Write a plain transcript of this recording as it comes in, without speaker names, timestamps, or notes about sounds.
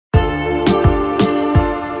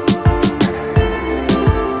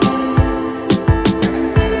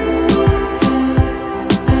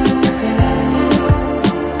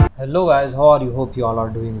Hello guys, how are you? Hope you all are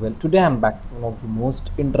doing well. Today I'm back with one of the most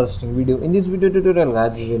interesting video. In this video tutorial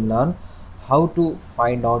guys, we will learn how to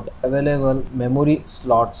find out available memory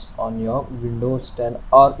slots on your Windows 10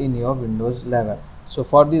 or in your Windows 11. So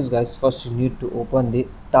for this guys, first you need to open the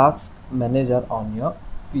task manager on your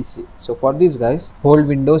PC. So for this guys, hold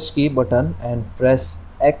Windows key button and press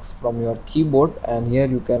X from your keyboard, and here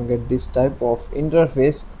you can get this type of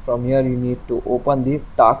interface. From here you need to open the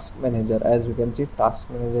task manager. As you can see,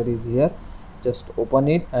 task manager is here. Just open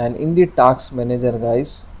it, and in the task manager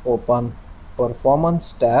guys, open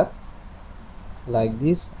performance tab like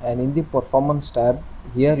this, and in the performance tab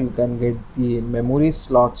here you can get the memory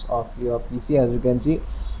slots of your PC. As you can see,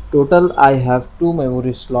 total I have two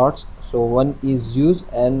memory slots, so one is used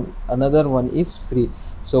and another one is free.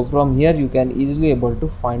 So from here you can easily able to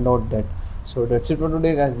find out that. So that's it for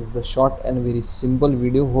today guys. This is the short and very simple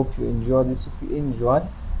video. Hope you enjoy this. If you enjoy,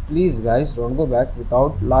 please guys don't go back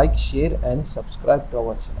without like, share and subscribe to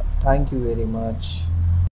our channel. Thank you very much.